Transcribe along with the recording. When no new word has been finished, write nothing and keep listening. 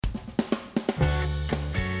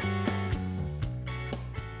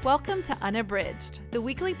Welcome to Unabridged, the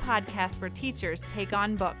weekly podcast where teachers take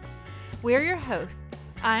on books. We're your hosts.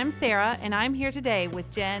 I'm Sarah, and I'm here today with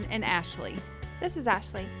Jen and Ashley. This is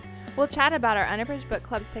Ashley. We'll chat about our Unabridged Book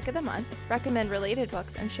Club's pick of the month, recommend related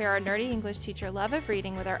books, and share our nerdy English teacher love of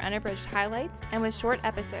reading with our Unabridged highlights and with short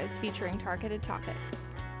episodes featuring targeted topics.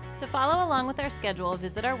 To follow along with our schedule,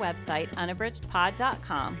 visit our website,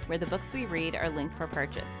 unabridgedpod.com, where the books we read are linked for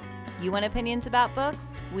purchase. You want opinions about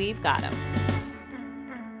books? We've got them.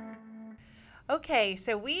 Okay,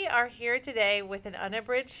 so we are here today with an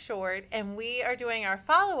unabridged short, and we are doing our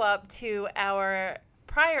follow-up to our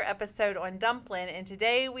prior episode on Dumplin', and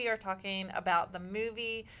today we are talking about the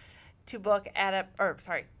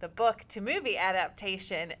book to movie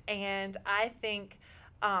adaptation, and I think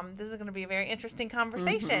this is going to be a very interesting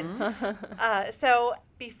conversation. So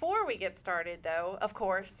before we get started, though, of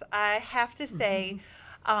course, I have to say,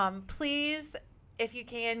 please, if you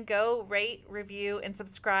can, go rate, review, and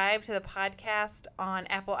subscribe to the podcast on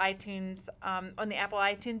Apple iTunes, on the Apple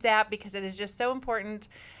iTunes app, because it is just so important.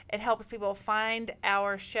 It helps people find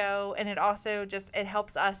our show, and it also it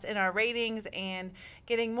helps us in our ratings and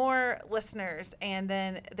getting more listeners, and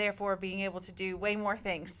then therefore being able to do way more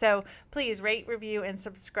things. So please rate, review, and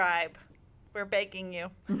subscribe. We're begging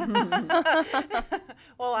you. Well,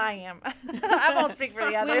 I am. I won't speak for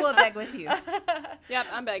the others. We will beg with you. Yep,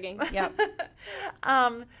 I'm begging. Yep.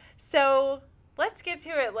 So let's get to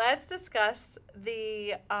it. Let's discuss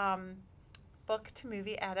the book to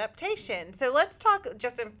movie adaptation. So let's talk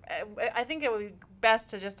I think it would be best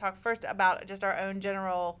to just talk first about just our own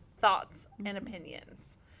general thoughts and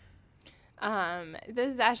opinions.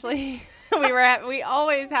 This is Ashley.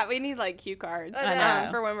 We need like cue cards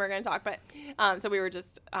for when we're going to talk, but so we were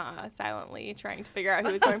just silently trying to figure out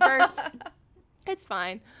who was going first. It's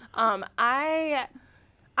fine. I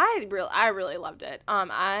really loved it.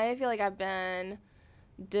 I feel like I've been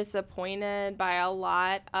disappointed by a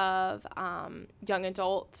lot of young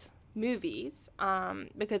adult movies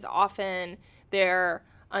because often they're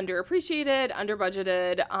underappreciated,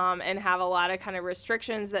 under-budgeted, and have a lot of kind of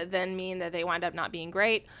restrictions that then mean that they wind up not being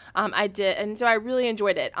great. And so I really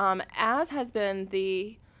enjoyed it. As has been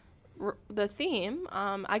the theme,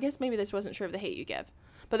 I guess maybe this wasn't true of The Hate U Give,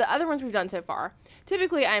 but the other ones we've done so far,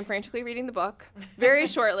 typically I am frantically reading the book very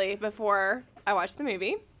shortly before I watch the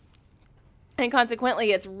movie. And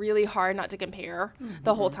consequently, it's really hard not to compare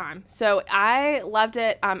the whole time. So I loved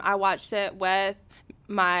it. I watched it with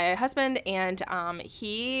my husband, and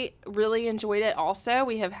he really enjoyed it also.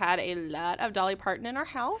 We have had a lot of Dolly Parton in our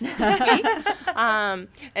house this week.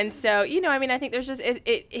 And so, I think there's just,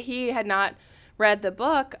 he had not read the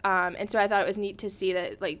book, and so I thought it was neat to see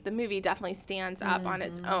that, like, the movie definitely stands up on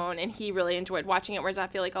its own, and he really enjoyed watching it, whereas I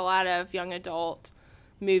feel like a lot of young adult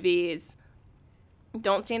movies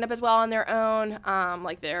don't stand up as well on their own.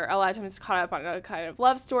 Like, they're a lot of times caught up on a kind of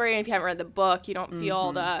love story, and if you haven't read the book, you don't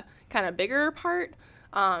feel the kind of bigger part.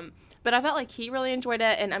 But I felt like he really enjoyed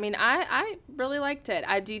it, and I really liked it.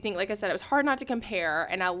 I do think, like I said, it was hard not to compare,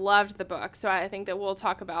 and I loved the book, so I think that we'll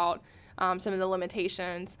talk about some of the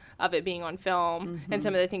limitations of it being on film and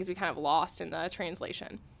some of the things we kind of lost in the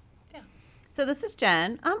translation. Yeah. So this is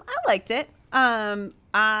Jen. I liked it.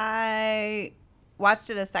 I watched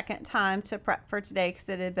it a second time to prep for today because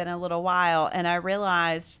it had been a little while, and I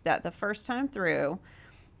realized that the first time through,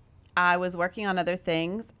 I was working on other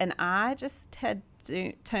things, and I just had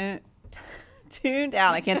tuned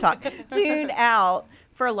out. I can't talk. Tuned out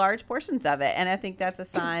for large portions of it, and I think that's a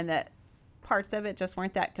sign that parts of it just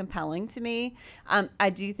weren't that compelling to me.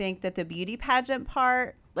 I do think that the beauty pageant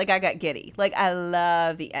part, like, I got giddy. Like, I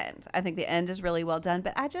love the end. I think the end is really well done,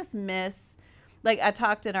 but I just miss, like, I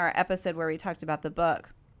talked in our episode where we talked about the book,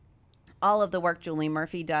 all of the work Julie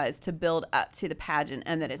Murphy does to build up to the pageant,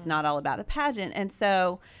 and that it's not all about the pageant. And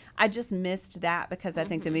so I just missed that because I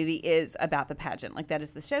think the movie is about the pageant. Like, that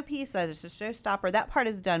is the showpiece, that is the showstopper. That part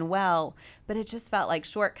is done well, but it just felt like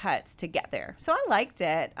shortcuts to get there. So I liked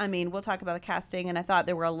it. We'll talk about the casting, and I thought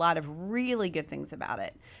there were a lot of really good things about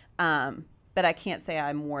it. But I can't say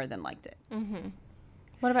I more than liked it.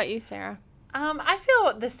 What about you, Sarah? I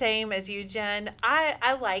feel the same as you, Jen.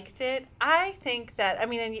 I liked it. I think that,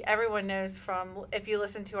 and everyone knows from, if you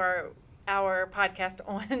listen to our podcast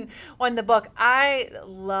on the book, I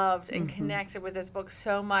loved and connected with this book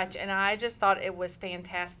so much, and I just thought it was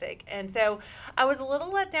fantastic. And so I was a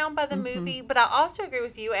little let down by the movie, but I also agree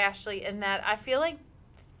with you, Ashley, in that I feel like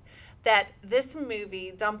that this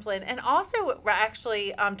movie, Dumplin', and also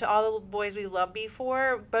actually To All the Boys We Loved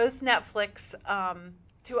Before, both Netflix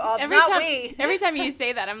To all, every time you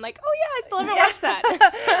say that, I'm like, oh yeah, I still haven't watched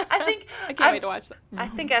that. I can't wait to watch that. I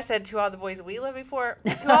think I said To All the Boys We Loved Before.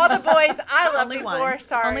 To All the Boys I Loved Before. One.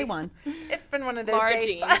 Sorry, only one. It's been one of those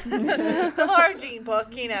days. The Laura Jean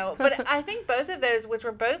book, But I think both of those, which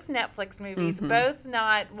were both Netflix movies, both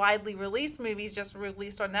not widely released movies, just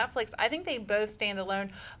released on Netflix. I think they both stand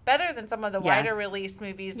alone better than some of the wider release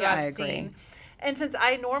movies that I've seen. And since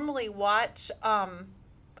I normally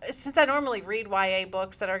read YA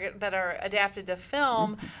books that are adapted to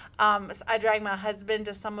film, I drag my husband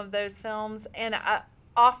to some of those films, and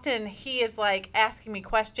often he is like asking me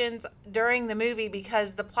questions during the movie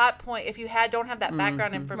because the plot point, if you don't have that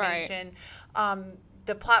background information,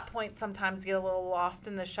 the plot points sometimes get a little lost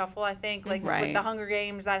in the shuffle, I think. Like with the Hunger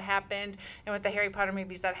Games that happened and with the Harry Potter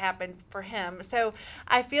movies that happened for him. So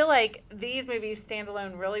I feel like these movies stand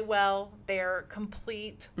alone really well. They're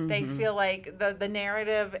complete. They feel like the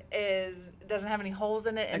narrative doesn't have any holes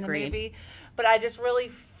in it in the movie. But I just really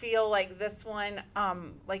feel like this one,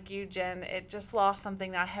 like you, Jen, it just lost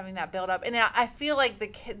something not having that build up. And I feel like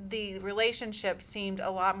the relationship seemed a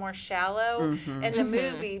lot more shallow in the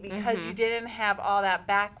movie because you didn't have all that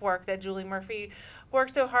back work that Julie Murphy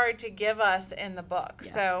worked so hard to give us in the book.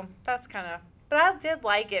 Yes. So that's but I did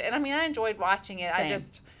like it. And I mean, I enjoyed watching it. Same.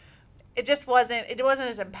 It wasn't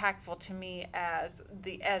as impactful to me as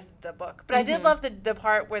the book. But I did love the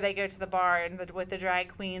part where they go to the bar and with the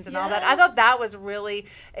drag queens and all that. I thought that was really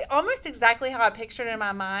almost exactly how I pictured it in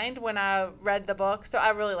my mind when I read the book. So I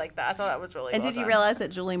really liked that. I thought that was really And well did you done. realize that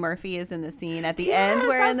Julie Murphy is in the scene at the end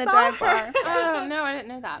where in the drag bar? Oh, no, I didn't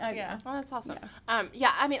know that. Okay. Yeah. Oh, that's awesome.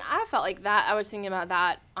 Yeah, I mean, I felt like that. I was thinking about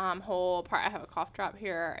that whole part. I have a cough drop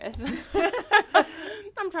here.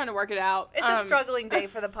 I'm trying to work it out. It's a struggling day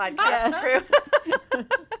for the podcast crew.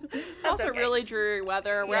 It's also really dreary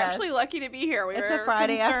weather. We're actually lucky to be here. It's a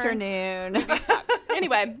Friday afternoon.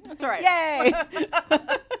 Anyway, it's all right. Yay!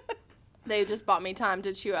 They just bought me time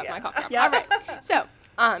to chew up my cough drop. Yeah. All right. So,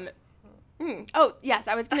 oh, yes,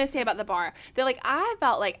 I was going to say about the bar. I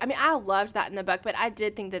felt like, I mean, I loved that in the book, but I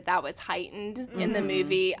did think that was heightened in the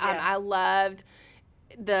movie. I loved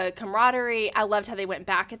the camaraderie. I loved how they went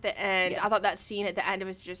back at the end. Yes. I thought that scene at the end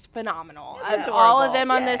was just phenomenal. All of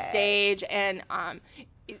them on the stage and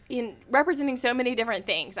in representing so many different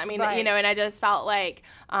things. I mean, and I just felt like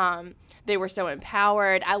they were so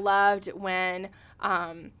empowered. I loved when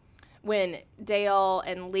Dale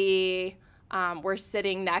and Lee were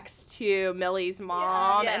sitting next to Millie's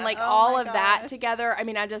mom and all of that together. I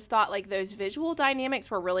mean, I just thought those visual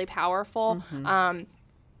dynamics were really powerful.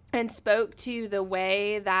 And spoke to the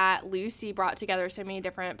way that Lucy brought together so many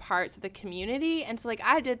different parts of the community. And so,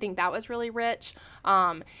 I did think that was really rich.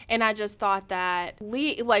 And I just thought that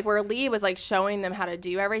Lee, where Lee was, showing them how to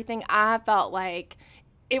do everything, I felt like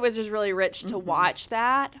it was just really rich to watch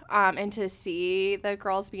that and to see the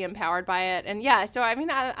girls be empowered by it. And, so, I mean,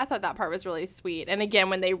 I thought that part was really sweet. And, again,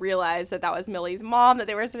 when they realized that was Millie's mom that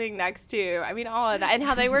they were sitting next to, I mean, all of that. And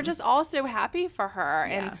how they were just all so happy for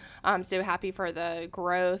her and so happy for the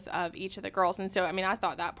growth of each of the girls. And so, I mean, I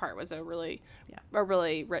thought that part was a really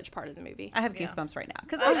rich part of the movie. I have goosebumps right now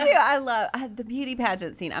because I love the beauty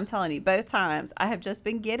pageant scene. I'm telling you, both times I have just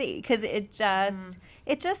been giddy because it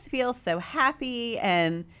just feels so happy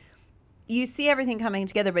and you see everything coming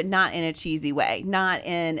together, but not in a cheesy way, not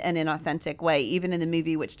in an inauthentic way. Even in the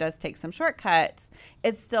movie, which does take some shortcuts,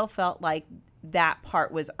 it still felt like that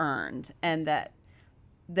part was earned and that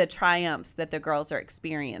the triumphs that the girls are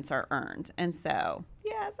experiencing are earned. And so,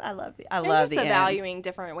 yes, I love the valuing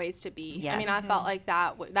different ways to be. Yes. I mean, I felt like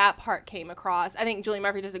that part came across. I think Julie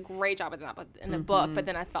Murphy does a great job of that in the book, but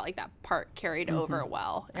then I felt like that part carried over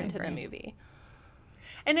well into the movie.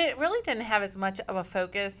 And it really didn't have as much of a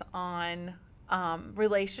focus on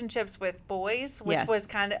relationships with boys, which was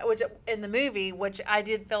which in the movie, which I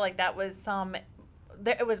did feel like that was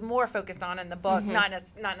it was more focused on in the book, not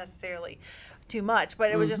necessarily too much,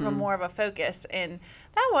 but it was just more of a focus, and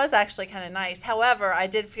that was actually kind of nice. However, I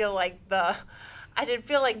did feel like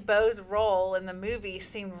Bo's role in the movie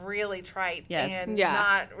seemed really trite and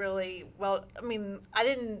not really well. I mean, I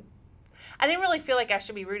didn't really feel like I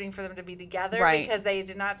should be rooting for them to be together because they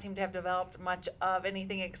did not seem to have developed much of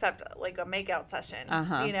anything except a makeout session.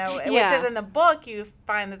 Which is in the book. You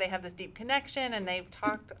find that they have this deep connection, and they've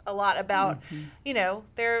talked a lot about,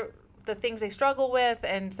 the things they struggle with,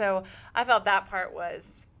 and so I felt that part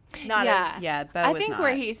was not as... Yeah, Bo I think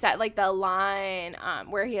where he said, the line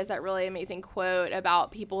where he has that really amazing quote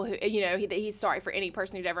about people who, he's sorry for any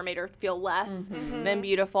person who'd ever made her feel less than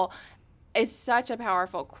beautiful. is such a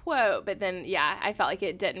powerful quote, but then, yeah, I felt like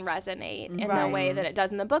it didn't resonate in the way that it does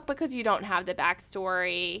in the book because you don't have the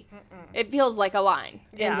backstory. It feels like a line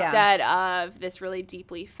instead of this really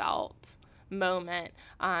deeply felt moment.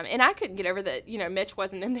 And I couldn't get over that, Mitch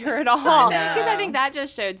wasn't in there at all because I think that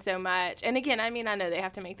just showed so much. And again, I mean, I know they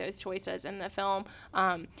have to make those choices in the film,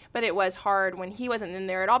 but it was hard when he wasn't in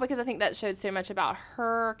there at all because I think that showed so much about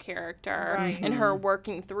her character and her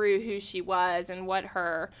working through who she was and what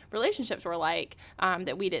her relationships were like,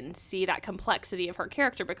 that we didn't see that complexity of her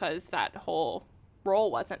character because that whole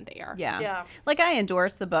role wasn't there. Yeah. Like, I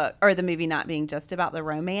endorse the book or the movie not being just about the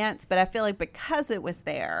romance, but I feel like because it was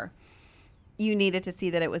there, you needed to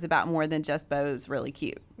see that it was about more than just Beau's really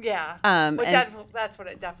cute. Yeah. That's what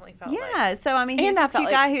it definitely felt like. Yeah. So, I mean, he's this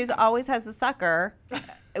cute guy who's always has a sucker,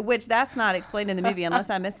 which that's not explained in the movie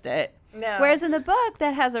unless I missed it. No. Whereas in the book,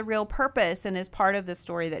 that has a real purpose and is part of the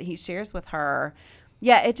story that he shares with her.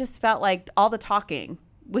 Yeah, it just felt like all the talking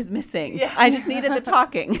was missing. Yeah. I just needed the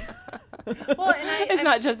talking. Well, and it's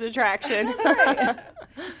not just attraction. That's right.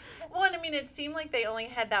 Well, and I mean, it seemed like they only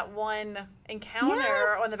had that one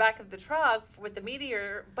encounter on the back of the truck with the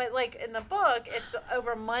meteor. But, like, in the book, it's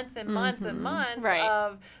over months and months and months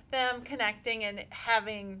of them connecting and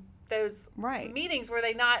having those meetings where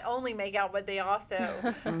they not only make out, but they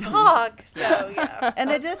also talk. So, yeah. And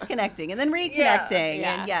the disconnecting and then reconnecting.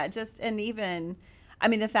 Yeah. And even... I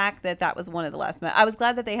mean, the fact that was one of the last moments. I was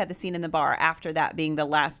glad that they had the scene in the bar after that being the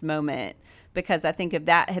last moment, because I think if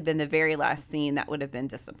that had been the very last scene, that would have been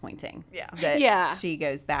disappointing. Yeah. That she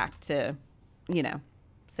goes back to,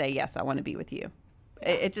 say, yes, I want to be with you. Yeah.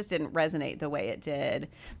 It just didn't resonate the way it did.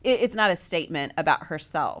 It's not a statement about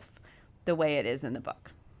herself the way it is in the book.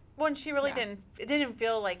 Well, and she really didn't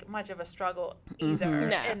feel like much of a struggle either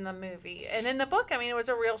in the movie. And in the book, I mean, it was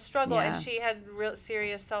a real struggle, and she had real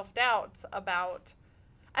serious self-doubts about...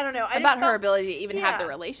 I don't know. About her ability to even have the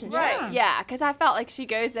relationship. Right. Yeah, because I felt like she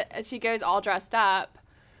goes all dressed up,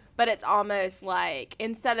 but it's almost like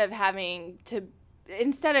instead of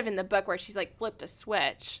in the book where she's like flipped a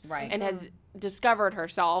switch and has discovered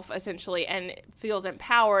herself essentially and feels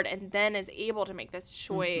empowered and then is able to make this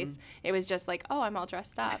choice. It was just like, oh, I'm all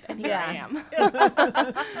dressed up and here I am.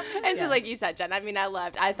 And so like you said, Jen, I mean,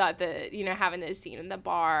 I thought that, having this scene in the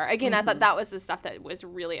bar, again, I thought that was the stuff that was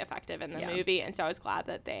really effective in the movie. And so I was glad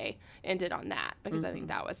that they ended on that because I think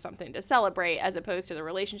that was something to celebrate as opposed to the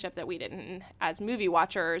relationship that we didn't, as movie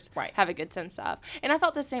watchers, have a good sense of. And I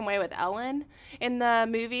felt the same way with Ellen in the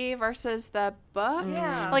movie versus the book.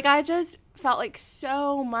 Yeah. Like, I just felt like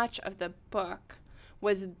so much of the book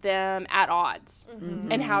was them at odds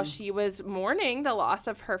and how she was mourning the loss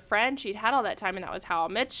of her friend she'd had all that time, and that was how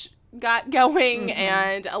Mitch got going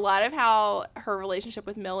and a lot of how her relationship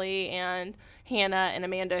with Millie and Hannah and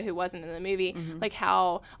Amanda, who wasn't in the movie, like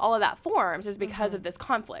how all of that forms is because of this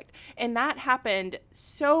conflict, and that happened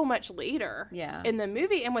so much later in the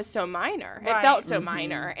movie and was so minor. It felt so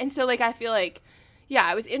minor, and so like I feel like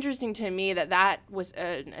it was interesting to me that was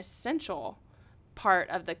an essential part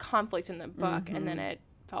of the conflict in the book, and then it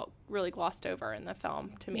felt really glossed over in the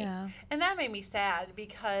film to me. Yeah. And that made me sad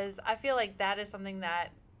because I feel like that is something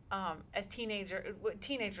that as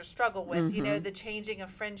teenagers struggle with, the changing of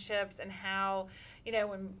friendships and how,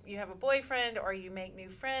 when you have a boyfriend or you make new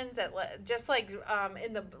friends, just like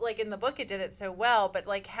in the book it did it so well, but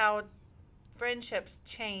like how friendships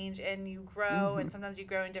change and you grow and sometimes you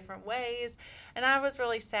grow in different ways. And I was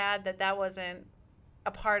really sad that wasn't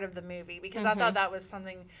a part of the movie because I thought that was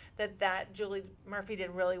something that Julie Murphy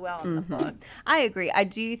did really well in the book. I agree.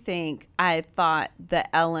 I thought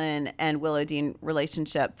the Ellen and Willow Dean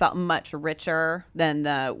relationship felt much richer than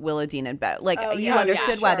the Willow Dean and Beau. Like you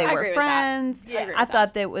understood why they were friends. I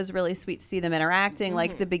thought that it was really sweet to see them interacting,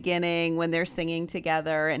 like the beginning when they're singing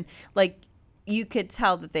together, and like you could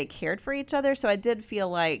tell that they cared for each other. So I did feel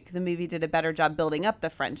like the movie did a better job building up the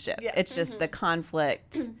friendship. Yes. It's just the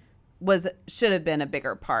conflict should have been a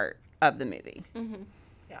bigger part of the movie.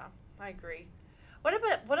 Yeah, I agree. What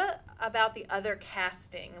about the other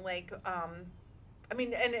casting? Like, I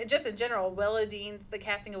mean, and just in general, the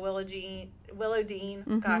casting of Willow Dean.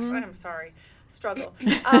 Gosh, I'm sorry, struggle.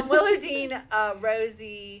 Willow Dean,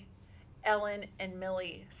 Rosie, Ellen, and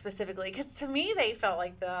Millie specifically, because to me they felt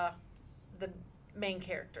like the main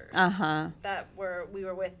characters that we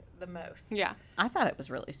were with the most. Yeah, I thought it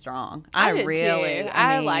was really strong. I really, too.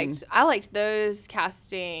 I liked those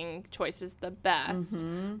casting choices the best.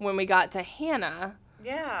 When we got to Hannah,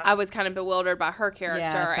 I was kind of bewildered by her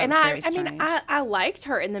character, and I liked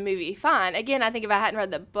her in the movie fine. Again, I think if I hadn't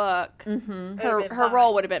read the book, her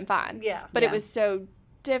role would have been fine. Yeah, but it was so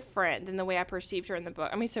different than the way I perceived her in the book.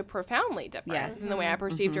 I mean, so profoundly different Yes. than the way I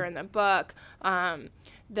perceived her in the book.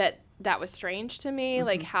 That was strange to me,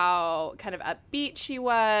 like how kind of upbeat she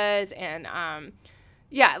was, and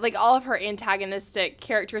like all of her antagonistic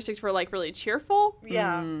characteristics were like really cheerful.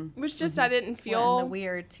 Yeah. Which just I didn't feel. Well, and the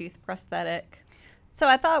weird tooth prosthetic. So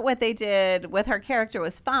I thought what they did with her character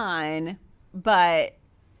was fine, but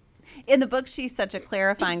in the book she's such a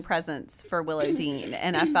clarifying presence for Willow Dean,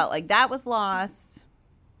 and I felt like that was lost,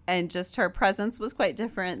 and just her presence was quite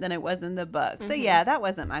different than it was in the book. So yeah, that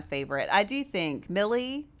wasn't my favorite. I do think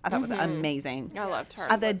Millie, I thought was amazing. I loved her.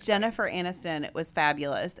 I thought Jennifer Aniston was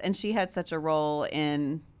fabulous, and she had such a role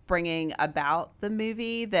in bringing about the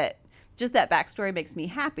movie that just that backstory makes me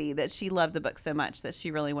happy that she loved the book so much that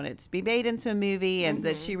she really wanted it to be made into a movie, and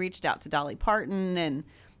that she reached out to Dolly Parton, and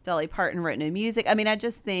Dolly Parton wrote new music. I mean, I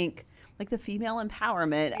just think like the female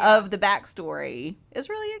empowerment of the backstory is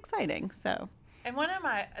really exciting. So. And one of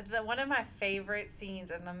my favorite scenes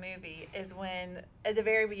in the movie is when at the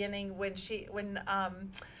very beginning when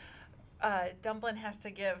Dumplin has to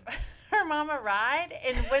give her mom a ride,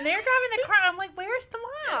 and when they're driving the car, I'm like, "Where's the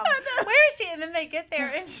mom? Where is she?" And then they get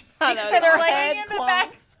there, and she's laying in the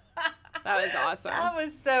back. That was awesome. That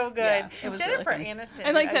was so good. Yeah, it was Jennifer really Aniston.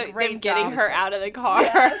 And like did a them getting job. her out of the car.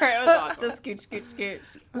 It was awesome. Just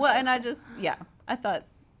scooch. Well, and I thought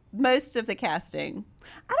most of the casting,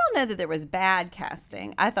 I don't know that there was bad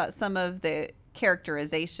casting. I thought some of the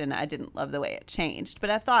characterization, I didn't love the way it changed, but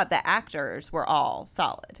I thought the actors were all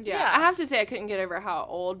solid. Yeah, Yeah. I have to say I couldn't get over how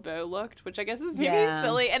old Bo looked, which I guess is maybe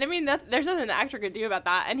silly. And I mean, there's nothing the actor could do about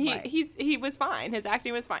that. And he was fine. His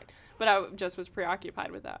acting was fine. But I just was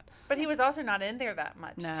preoccupied with that. But he was also not in there that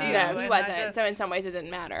much, No. too. No, he And wasn't. So in some ways it didn't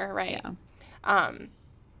matter, right? Yeah.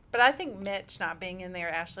 But I think Mitch not being in there,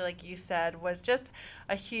 Ashley, like you said, was just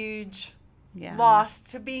a huge loss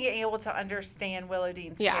to being able to understand Willow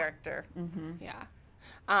Dean's character. Yeah.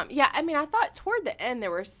 I mean, I thought toward the end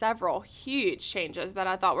there were several huge changes that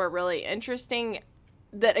I thought were really interesting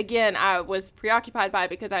that, again, I was preoccupied by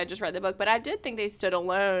because I had just read the book, but I did think they stood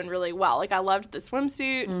alone really well. Like, I loved the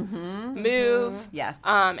swimsuit move. Yes.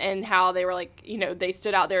 And how they were, like, you know, they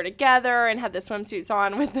stood out there together and had the swimsuits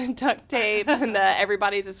on with the duct tape and the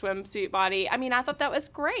everybody's a swimsuit body. I mean, I thought that was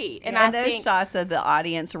great. And and those shots of the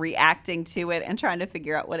audience reacting to it and trying to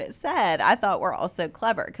figure out what it said, I thought were also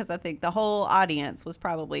clever, because I think the whole audience was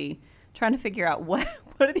probably trying to figure out what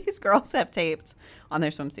do these girls have taped on their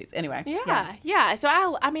swimsuits. Anyway. Yeah. So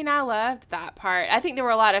I mean, I loved that part. I think there were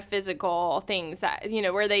a lot of physical things that, you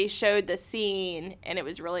know, where they showed the scene and it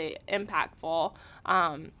was really impactful.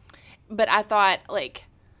 But I thought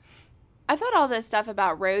all this stuff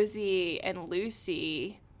about Rosie and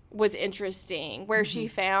Lucy was interesting, where she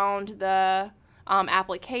found the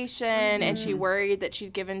application and she worried that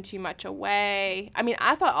she'd given too much away. I mean,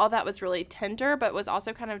 I thought all that was really tender, but was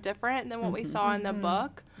also kind of different than what we saw in the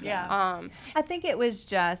book. Yeah. I think it was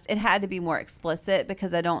just, it had to be more explicit,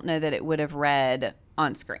 because I don't know that it would have read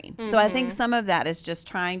on screen. So I think some of that is just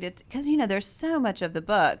trying to, because, you know, there's so much of the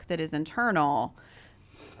book that is internal.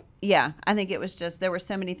 Yeah, I think it was just, there were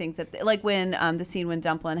so many things that, like when the scene when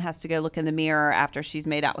Dumplin has to go look in the mirror after she's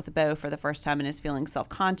made out with Bo for the first time and is feeling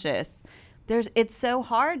self-conscious. It's so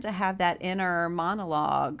hard to have that inner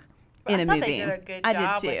monologue in a movie. They did a good I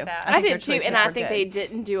job did too. with that. I did too, and I think they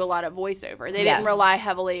didn't do a lot of voiceover. They didn't rely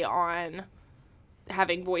heavily on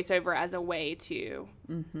having voiceover as a way to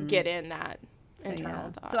get in that internal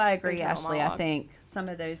dialogue. So I agree, Ashley. Monologue. I think some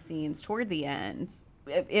of those scenes toward the end,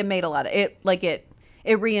 it made a lot of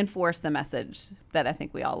it reinforced the message that I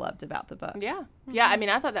think we all loved about the book. Yeah. Yeah, I mean,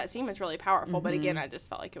 I thought that scene was really powerful, but again, I just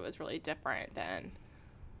felt like it was really different than,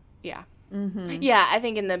 Yeah, I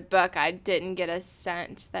think in the book, I didn't get a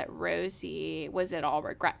sense that Rosie was at all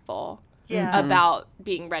regretful about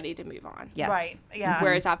being ready to move on. Yes. Right. Yeah.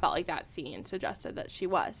 Whereas I felt like that scene suggested that she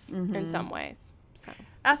was in some ways. So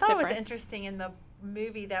I thought it was different. interesting in the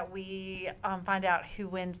movie that we find out who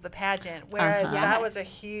wins the pageant, whereas that was a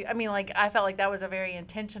huge, I mean, like, I felt like that was a very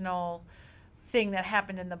intentional thing that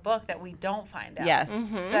happened in the book that we don't find out. Yes.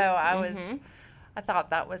 So I thought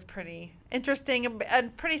that was pretty interesting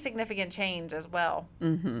and pretty significant change as well.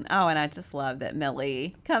 Mm-hmm. Oh, and I just love that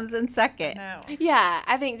Millie comes in second. No. Yeah,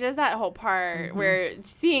 I think just that whole part where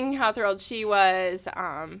seeing how thrilled she was,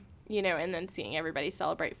 you know, and then seeing everybody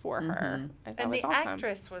celebrate for her. I thought And was the awesome.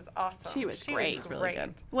 actress was awesome. She was great. Was Really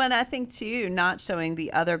good. Well, and I think too, not showing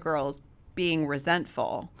the other girls being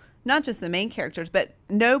resentful, not just the main characters, but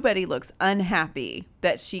nobody looks unhappy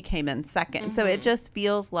that she came in second. So it just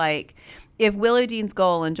feels like if Willow Dean's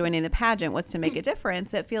goal in joining the pageant was to make a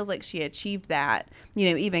difference, it feels like she achieved that. You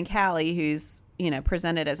know, even Callie, who's, you know,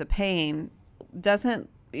 presented as a pain,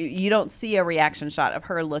 you don't see a reaction shot of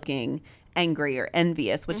her looking angry or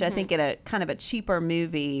envious, which I think in a kind of a cheaper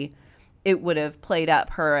movie, it would have played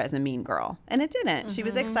up her as a mean girl. And it didn't. She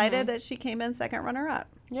was excited that she came in second runner-up.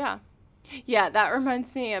 Yeah. Yeah, that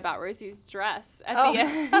reminds me about Rosie's dress at the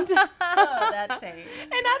end. That changed.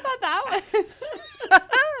 And I thought that was...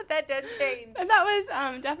 that did change. And that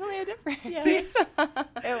was definitely a difference. Yes.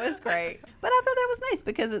 It was great. But I thought that was nice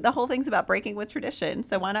because the whole thing's about breaking with tradition.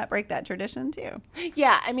 So why not break that tradition too?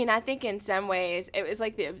 Yeah, I mean, I think in some ways it was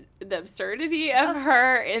like the absurdity of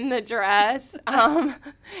her in the dress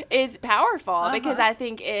is powerful because I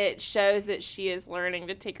think it shows that she is learning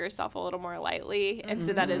to take herself a little more lightly. And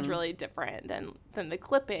so that is really different than the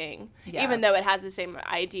clipping, even though it has the same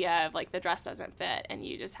idea of like the dress doesn't fit and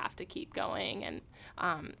you just have to keep going and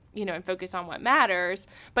and focus on what matters.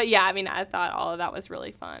 But yeah, I mean, I thought all of that was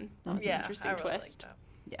really fun. That was an interesting twist.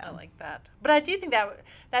 I like that. But I do think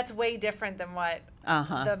that's way different than what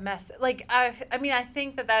the mess. Like I mean, I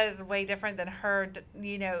think that is way different than her,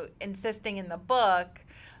 insisting in the book.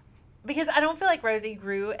 Because I don't feel like Rosie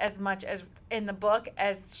grew as much as in the book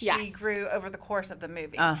as she grew over the course of the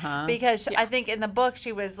movie. Because I think in the book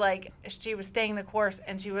she was staying the course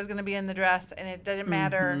and she was going to be in the dress and it didn't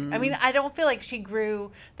matter. I mean, I don't feel like she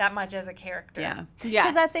grew that much as a character. Yeah.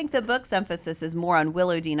 Because I think the book's emphasis is more on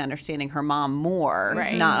Willow Dean understanding her mom more,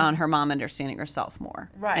 not on her mom understanding herself more.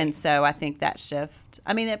 Right. And so I think that shift,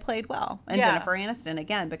 I mean, it played well. And Jennifer Aniston,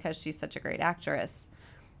 again, because she's such a great actress,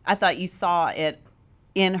 I thought you saw it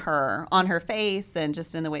in her, on her face, and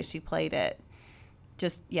just in the way she played it.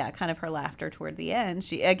 Just, kind of her laughter toward the end.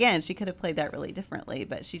 She could have played that really differently,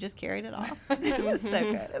 but she just carried it off. It was so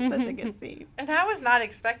good. It's such a good scene. And I was not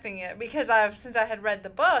expecting it because since I had read the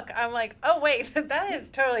book, I'm like, oh wait, that is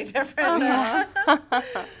totally different.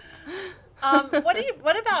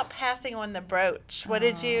 What about passing on the brooch? What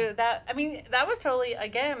did you, that was totally,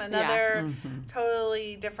 again, another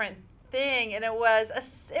totally different thing. And it was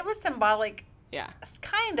symbolic. Yeah.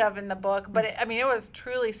 Kind of in the book, but it was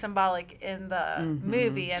truly symbolic in the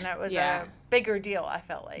movie, and it was a bigger deal, I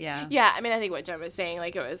felt like. Yeah. Yeah, I mean, I think what Jen was saying,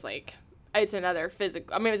 like, it was like, it's another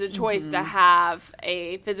physical, it was a choice to have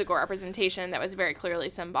a physical representation that was very clearly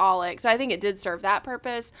symbolic. So I think it did serve that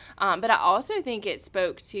purpose. But I also think it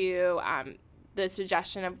spoke to the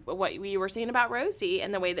suggestion of what we were saying about Rosie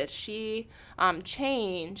and the way that she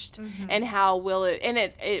changed and how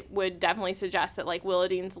it would definitely suggest that like Willow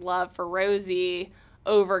Dean's love for Rosie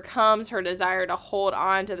overcomes her desire to hold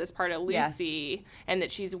on to this part of Lucy and that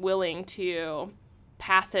she's willing to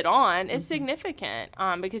pass it on is significant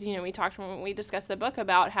because we talked when we discussed the book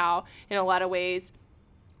about how in a lot of ways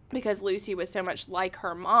because Lucy was so much like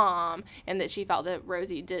her mom and that she felt that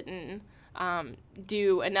Rosie didn't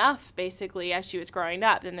do enough basically as she was growing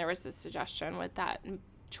up, then there was this suggestion with that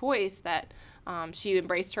choice that she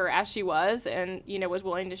embraced her as she was and was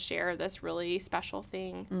willing to share this really special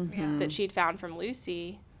thing that she'd found from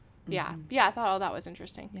Lucy. I thought all that was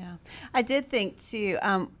interesting. I did think too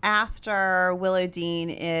after Willow Dean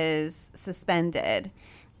is suspended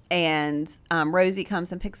and Rosie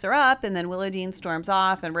comes and picks her up and then Willow Dean storms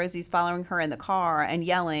off and Rosie's following her in the car and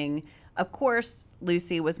yelling, of course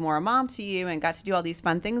Lucy was more a mom to you and got to do all these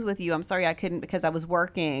fun things with you. I'm sorry I couldn't because I was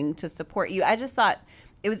working to support you. I just thought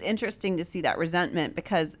it was interesting to see that resentment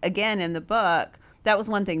because, again, in the book, that was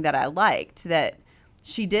one thing that I liked, that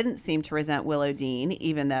she didn't seem to resent Willow Dean,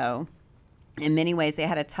 even though in many ways they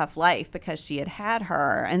had a tough life because she had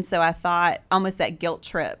her. And so I thought almost that guilt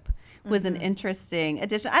trip was an interesting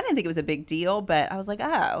addition. I didn't think it was a big deal, but I was like,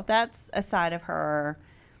 oh, that's a side of her.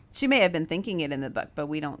 She may have been thinking it in the book, but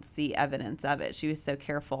we don't see evidence of it. She was so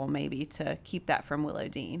careful maybe to keep that from Willow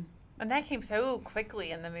Dean. And that came so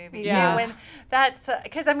quickly in the movie, yes. too. When that's,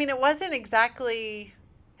 because, it wasn't exactly,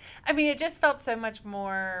 it just felt so much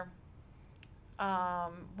more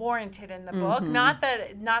warranted in the book. Not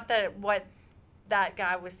that what that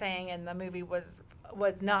guy was saying in the movie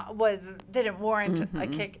didn't warrant a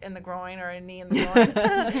kick in the groin or a knee in the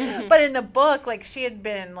groin. But in the book, like, she had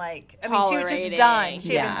been, like, she was just done.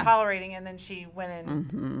 She had been tolerating, and then she went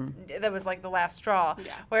in. That was, like, the last straw.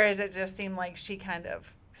 Yeah. Whereas it just seemed like she kind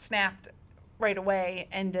of snapped right away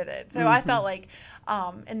and did it. So I felt like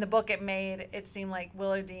in the book it seemed like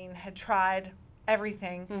Willow Dean had tried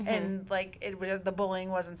everything and like the bullying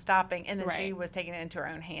wasn't stopping, and then she was taking it into her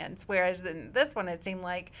own hands. Whereas in this one, it seemed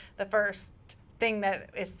like the first thing that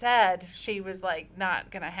is said, she was like not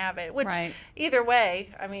gonna have it, which either way,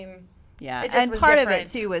 and part of it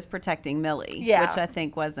too was protecting Millie, which I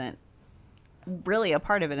think wasn't really a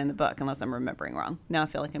part of it in the book, unless I'm remembering wrong. Now I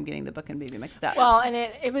feel like I'm getting the book and movie mixed up. Well, and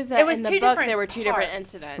it was in the book there were two different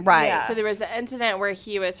incidents. Right. Yes. So there was the incident where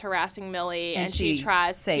he was harassing Millie and she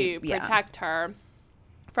tries to protect her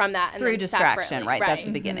from that. And through distraction, right? That's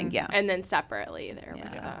the beginning, yeah. And then separately there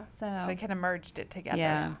was So we kind of merged it together.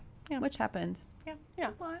 Yeah. Which happened.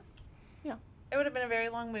 Yeah. It would have been a very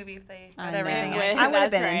long movie if they got I everything know. in. I would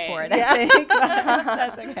have been in for it, I think.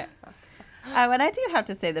 That's okay. And I do have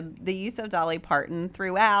to say the use of Dolly Parton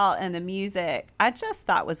throughout and the music, I just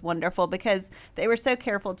thought was wonderful because they were so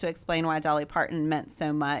careful to explain why Dolly Parton meant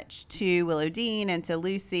so much to Willow Dean and to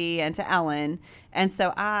Lucy and to Ellen. And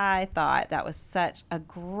so I thought that was such a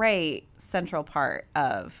great central part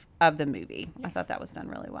of the movie. I thought that was done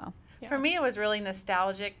really well. Yeah. For me, it was really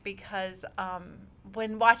nostalgic because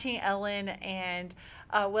when watching Ellen and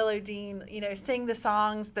Willow Dean, sing the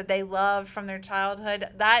songs that they loved from their childhood,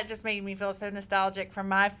 that just made me feel so nostalgic from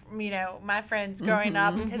my friends growing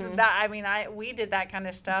up because of that. We did that kind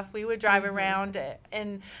of stuff. We would drive around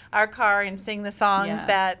in our car and sing the songs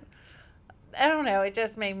that, I don't know, it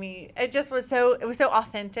just was so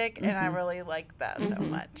authentic, and I really liked that so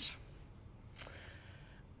much.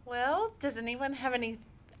 Well, does anyone have any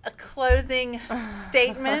closing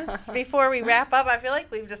statements before we wrap up? I feel like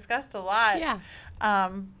we've discussed a lot. Yeah.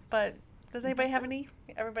 But does anybody have any?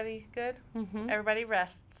 Everybody good? Everybody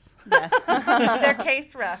rests. Yes. Their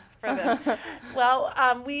case rests for this. Well,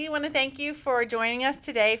 we want to thank you for joining us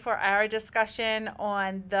today for our discussion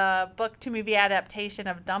on the book-to-movie adaptation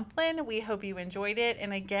of Dumplin'. We hope you enjoyed it.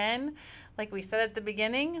 And again, like we said at the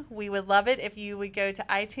beginning, we would love it if you would go to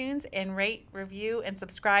iTunes and rate, review, and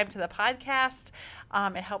subscribe to the podcast.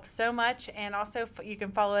 It helps so much. And also, you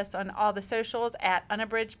can follow us on all the socials at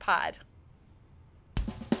Unabridged Pod.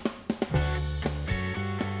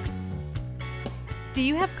 Do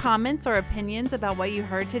you have comments or opinions about what you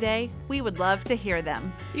heard today? We would love to hear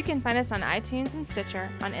them. You can find us on iTunes and Stitcher,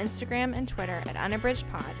 on Instagram and Twitter at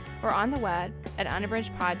UnabridgedPod, or on the web at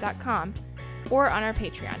unabridgedpod.com, or on our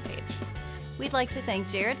Patreon page. We'd like to thank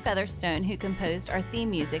Jared Featherstone, who composed our theme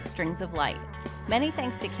music, Strings of Light. Many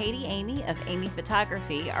thanks to Katie Amy of Amy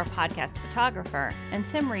Photography, our podcast photographer, and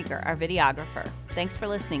Tim Rieger, our videographer. Thanks for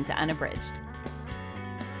listening to Unabridged.